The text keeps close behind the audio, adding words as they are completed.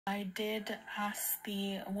I did ask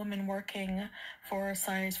the woman working for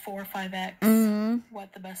size 4 or 5X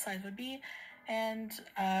what the best size would be, and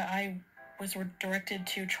I was directed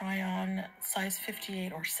to try on size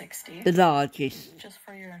 58 or 60. The largest. Just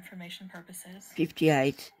for your information purposes.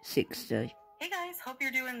 58, 60. Hey guys, hope you're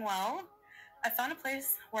doing well. I found a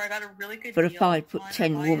place where I got a really good for a deal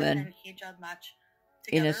 5'10" woman hijab match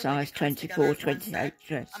in together, a size 24, 28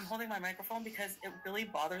 dress. I'm holding my microphone because it really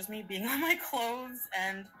bothers me being on my clothes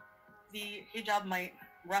and the hijab might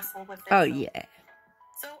wrestle with it. Oh, yeah.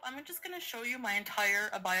 So I'm just going to show you my entire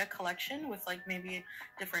abaya collection with like maybe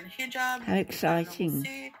different hijab. How exciting. We'll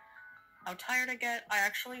see how tired I get. I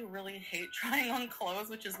actually really hate trying on clothes,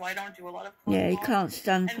 which is why I don't do a lot of clothes. Yeah, you can't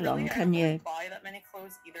stand for long, can you? I don't buy that many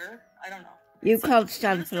clothes either. I don't know. You can't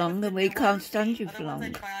stand for long, and we can't stand you for long. The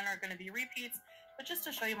ones I try on are going to be repeats, but just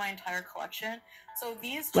to show you my entire collection. So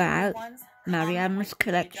these wow, ones, MarYam's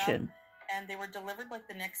collection. And they were delivered like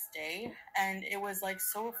the next day, and it was like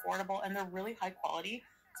so affordable, and they're really high quality.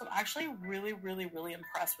 So I'm actually really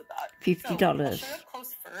impressed with that. $50. So I'll show you up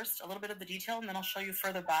close first, a little bit of the detail, and then I'll show you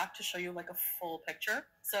further back to show you like a full picture.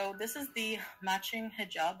 So this is the matching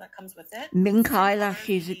hijab that comes with it. Mink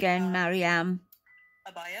eyelashes again, MarYam.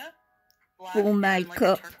 Abaya. Black full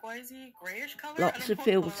makeup. Like turquoisey, grayish color. Lots of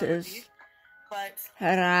filters. But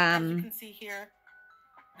Haram. As you can see here,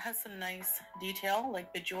 it has some nice detail,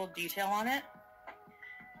 like bejeweled detail on it.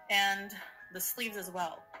 And the sleeves as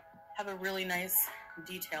well have a really nice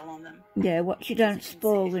detail on them. Yeah, watch you don't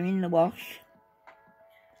spoil them in the wash.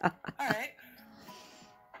 Alright,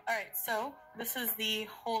 so this is the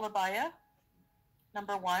whole abaya,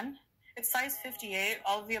 number 1. It's size 58.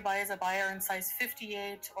 All of the abayas are in size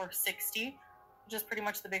 58 or 60, which is pretty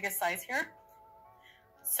much the biggest size here.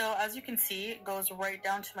 So as you can see, it goes right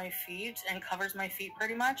down to my feet and covers my feet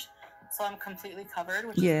pretty much. So I'm completely covered,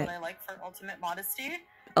 which is what I like for ultimate modesty.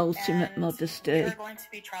 Ultimate modesty. We're going to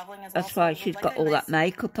be traveling as That's why she's got all that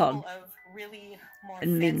makeup on. Really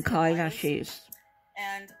and mink eyelashes.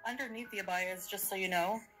 And underneath the abayas, just so you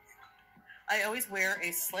know, I always wear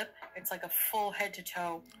a slip. It's like a full head to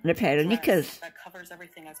toe. And a pair of knickers. That covers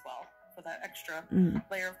everything as well, for that extra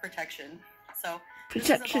layer of protection. So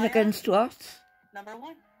protection against what? Number 1.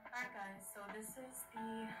 Alright guys, so this is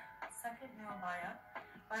the second new abaya.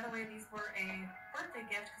 By the way, these were a birthday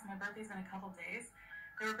gift because my birthday's in a couple days.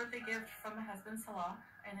 They were a birthday gift from my husband Salah,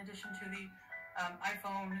 in addition to the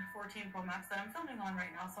iPhone 14 Pro Max that I'm filming on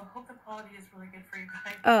right now. So I hope the quality is really good for you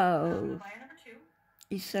guys. Oh, abaya number 2.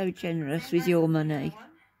 You're so generous with your money.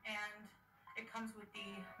 And it comes with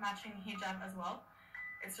the matching hijab as well.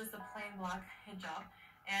 It's just a plain black hijab.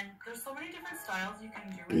 And there's so many different styles you can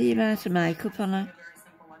do. The amount of makeup on it. A very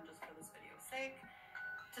simple one just for this video's sake,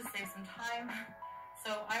 to save some time.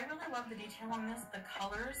 So I really love the detail on this. The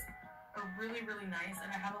colors are really nice,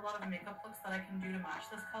 and I have a lot of makeup looks that I can do to match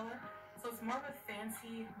this color. So it's more of a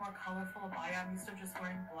fancy, more colorful abaya. I'm used to just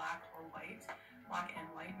wearing black or white, black and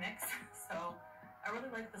white mix. So I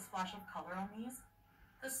really like the splash of color on these.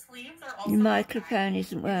 The sleeves are also... Your microphone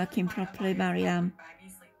isn't working properly, MarYam.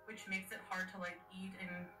 Which makes it hard to like eat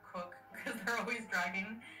and cook because they're always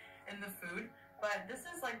dragging in the food. But this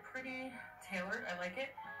is like pretty tailored. I like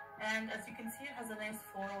it. And as you can see, it has a nice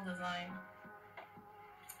floral design.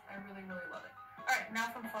 I really love it. Alright,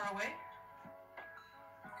 now from far away.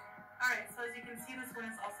 Alright, so as you can see, this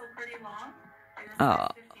one is also pretty long. It is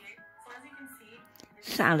size 58. So as you can see,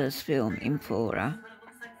 Salah's filming for her.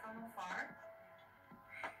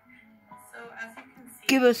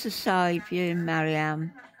 Give us a side view,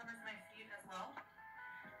 MarYam.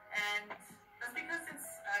 And that's because it's,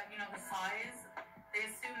 you know, the size. They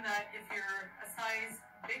assume that if you're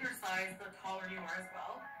a bigger size, the taller you are as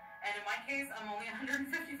well. And in my case, I'm only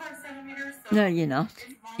 155 centimeters. So no, you're not.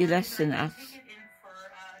 You're less than that. I take it in for,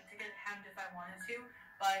 to get it hemmed if I wanted to.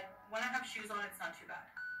 But when I have shoes on, it's not too bad.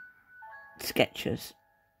 Skechers.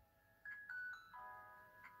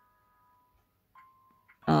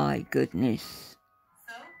 My goodness.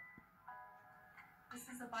 So, this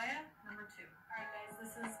is abaya number 2. Alright guys,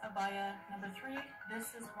 this is abaya number 3.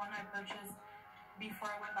 This is one I purchased before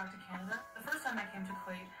I went back to Canada. The first time I came to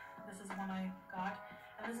Kuwait, this is one I got.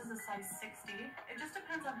 And this is a size 60. It just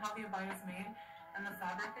depends on how the abaya is made and the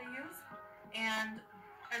fabric they use. And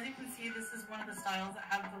as you can see, this is one of the styles that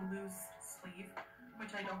have the loose sleeve,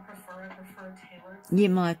 which I don't prefer. I prefer tailored sleeve.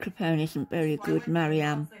 Your microphone isn't very good,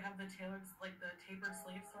 MarYam. They have the tailored, like the tapered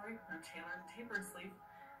sleeve, sorry. Not tailored, tapered sleeve.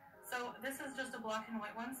 So this is just a black and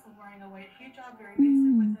white one, so I'm wearing a white hijab, very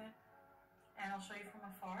basic with it. And I'll show you from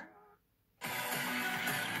afar.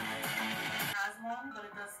 As long, but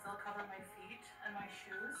it does still cover my feet and my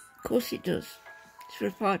shoes. Of course it does. It's for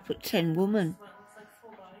a 5'10" woman. That's what it looks like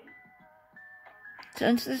full body.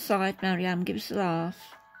 Turn to the side, MarYam. Give us a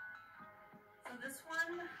laugh. So this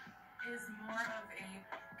one is more of a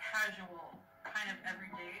casual, kind of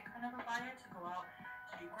everyday kind of abaya to go out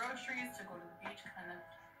to do groceries, to go to the beach, kind of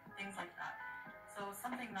things like that. So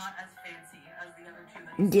something not as fancy as the other two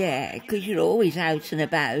that you saw. Yeah, because you're always out and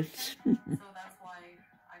about. So that's why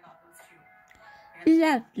I got those two.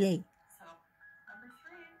 Lovely. So, number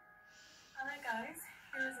 3. Alright guys,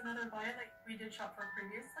 here's another abaya that we did shop for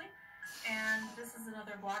previously. And this is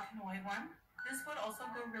another black and white one. This would also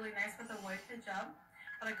go really nice with a white hijab,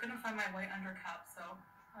 but I couldn't find my white undercap, so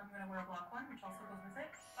I'm going to wear a black one, which also goes with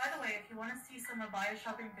it. By the way, if you want to see some abaya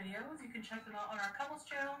shopping videos, you can check them out on our couples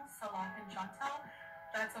channel, Salah and Chantal.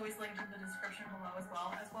 That's always linked in the description below as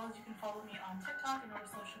well as you can follow me on TikTok and other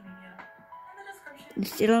social media in the description.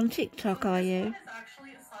 Still on TikTok, are you? This one is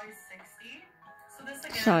actually a size 60. So this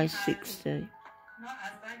again Size has 60. not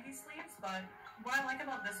as baggy sleeves, but what I like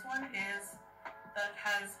about this one is that it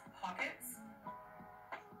has pockets.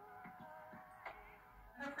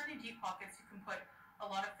 They're pretty deep pockets. You can put a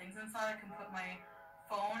lot of things inside. I can put my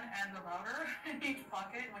phone and the router in each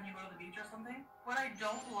pocket when you go to the beach or something. What I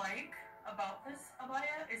don't like about this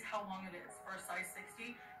abaya is how long it is for a size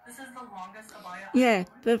 60. This is the longest abaya. Yeah,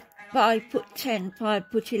 but I put 10, I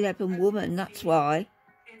put 11 woman, that's why.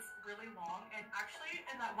 It's really long, and actually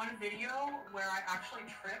in that one video where I actually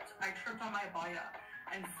tripped, I tripped on my abaya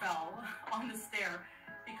and fell on the stair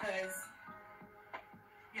because,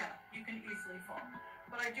 yeah, you can easily fall.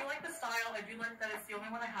 But I do like the style. I do like that it's the only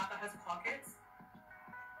one I have that has pockets.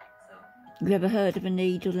 So. You ever heard of a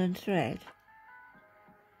needle and thread?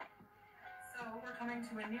 So we're coming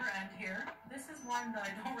to a near end here. This is one that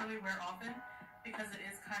I don't really wear often because it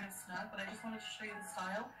is kind of snug, but I just wanted to show you the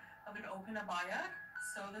style of an open abaya.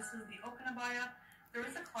 So this is the open abaya. There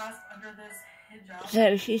is a clasp under this hijab.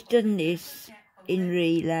 So she's done this in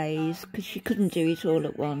relays because she couldn't do it all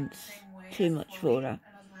at once. Too much for her.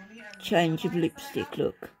 Change of lipstick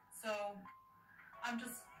look. So I'm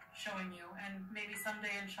just showing you, and maybe someday,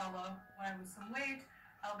 inshallah, when I lose some weight,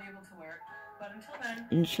 I'll be able to wear it. But until then,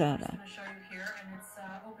 Inshallah. I'm just going to show you here, and it's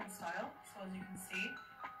open style, so as you can see,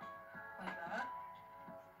 like that.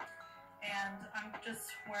 And I'm just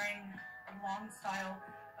wearing a long style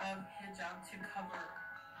of hijab to cover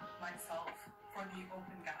myself for the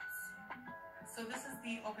open gaps. So this is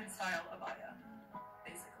the open style abaya,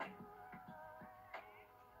 basically.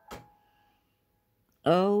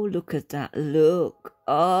 Oh, look at that look.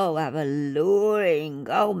 Oh, how alluring.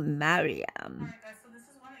 Oh, MarYam. Alright guys, so this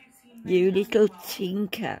is one that you've seen You little well,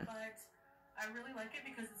 tinker. but I really like it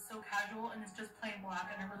because it's so casual and it's just plain black,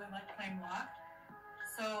 and I really like plain black.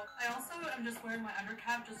 So I also am just wearing my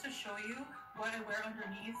undercap just to show you what I wear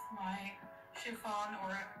underneath my chiffon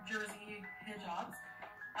or jersey hijabs.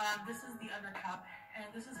 This is the undercap, and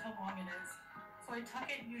this is how long it is. So I tuck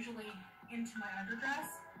it usually into my underdress,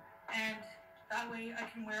 and that way I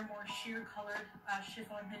can wear more sheer colored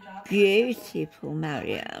chiffon hijab. Beautiful,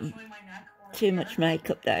 MarYam. Too much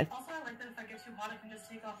makeup though. Also, I like that if I get too hot, I can just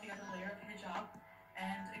take off the other layer of hijab,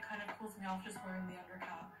 and it kind of cools me off just wearing the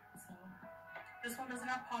undercap. So this one doesn't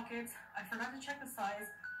have pockets. I forgot to check the size.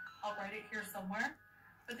 I'll write it here somewhere.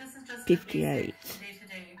 But this is just 58.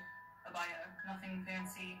 day-to-day abaya. Nothing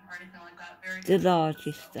fancy or anything like that. Very The good.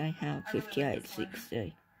 largest So, they have, I really like 58, this one.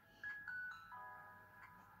 60.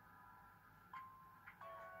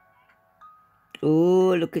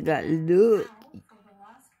 Oh, look at that look. Now for the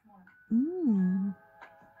last one.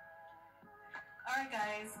 Alright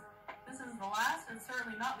guys, this is the last and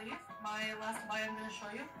certainly not least, my last abaya I'm going to show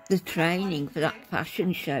you. The training for that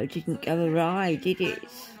fashion show didn't go awry, did it?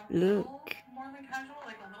 Look. More than casual,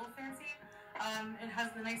 like a little fancy. It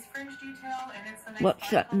has the nice fringe detail, and it's the nice Watch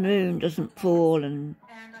that moon doesn't fall and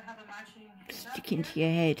and I have a matching hijab stick into here.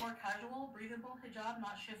 your head. More casual, breathable hijab,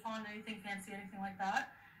 not chiffon, anything fancy, anything like that.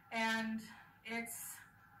 And it's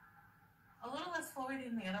a little less flowy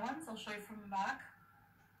than the other ones. I'll show you from the back.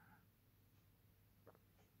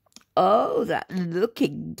 Oh, that look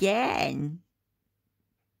again.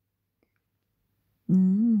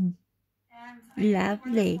 And I wear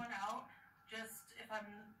Lovely. this one out just if I'm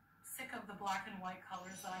sick of the black and white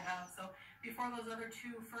colors that I have. So before those other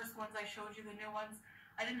two first ones I showed you, the new ones,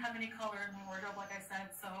 I didn't have any color in my wardrobe, like I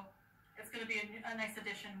said. So it's going to be a nice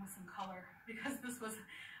addition with some color, because this was,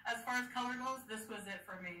 as far as color goes, this was it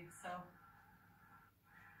for me. So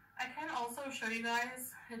I can also show you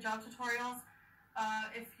guys hijab tutorials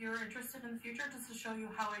if you're interested in the future, just to show you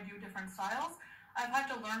how I do different styles. I've had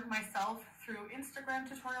to learn myself through Instagram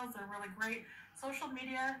tutorials. They're really great. Social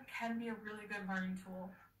media can be a really good learning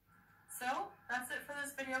tool. So that's it for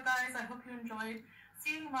this video, guys. I hope you enjoyed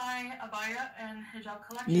seeing my abaya and hijab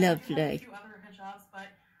collection. Lovely. I have a few other hijabs, but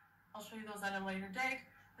I'll show you those at a later date.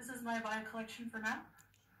 This is my abaya collection for now.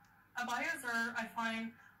 Abayas are, I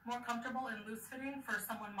find, more comfortable and loose-fitting for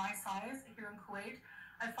someone my size here in Kuwait.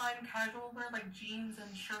 I find casual wear like jeans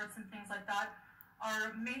and shirts and things like that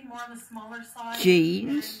are made more on the smaller side.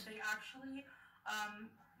 Jeans? And they actually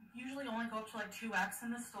usually only go up to like 2X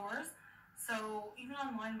in the stores. So even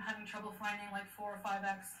online, I'm having trouble finding like 4 or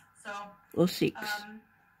 5X. So or 6.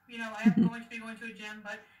 You know, I am going to be going to a gym,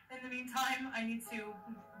 but in the meantime, I need to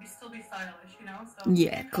still be stylish. You know. So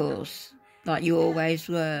yeah, of course, like you always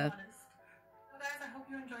were. So guys, I hope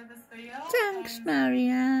you enjoyed this video. Thanks,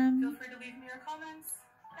 MarYam. Feel free to leave me your comments.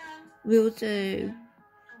 And will do.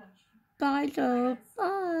 Bye, love.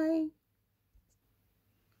 Bye.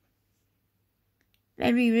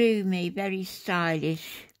 Very roomy, very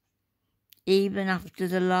stylish. Even after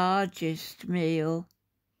the largest meal.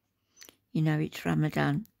 You know, it's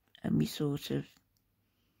Ramadan and we sort of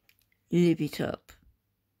live it up.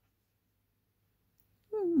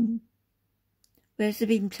 Where's the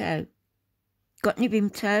Vimto? Got any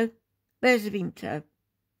Vimto? Where's the Vimto?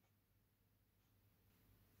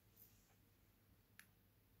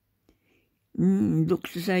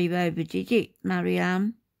 Looks as though you overdid it,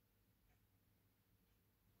 MarYam.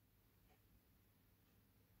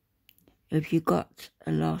 Have you got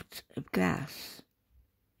a lot of gas?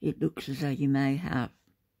 It looks as though you may have.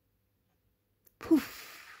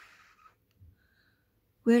 Poof.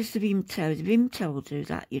 Where's the Vimto? The Vimto will do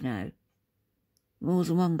that, you know. More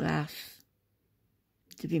than one glass.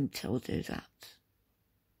 The Vimto will do that.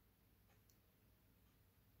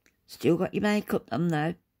 Still got your makeup on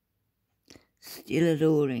though. Still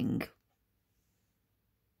alluring.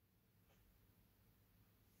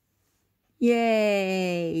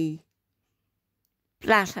 Yay!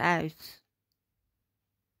 Flat out.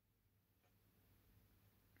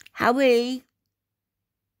 Howie!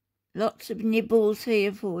 Lots of nibbles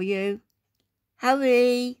here for you.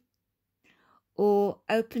 Howie! Or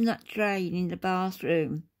open that drain in the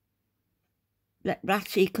bathroom. Let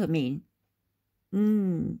Ratty come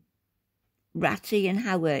in. Ratty and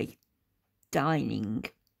Howie dining.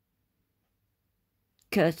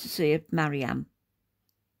 Courtesy of MarYam.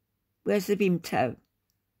 Where's the Vimto?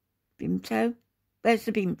 Vimto? Where's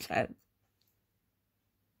the Vimto?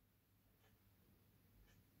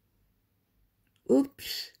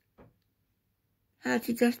 Oops. How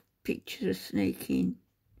did that picture sneak in?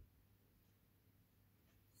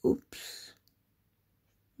 Oops.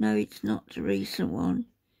 No, it's not the recent one.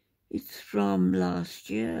 It's from last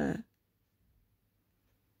year.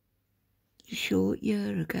 A short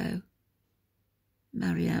year ago.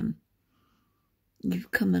 MarYam,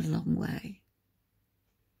 you've come a long way.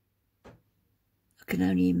 I can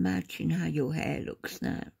only imagine how your hair looks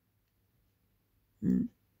now. And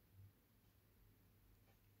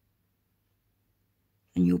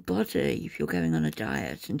your body, if you're going on a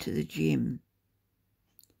diet and to the gym,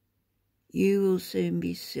 you will soon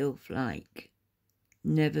be sylph-like.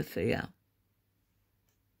 Never fear.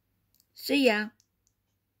 See ya.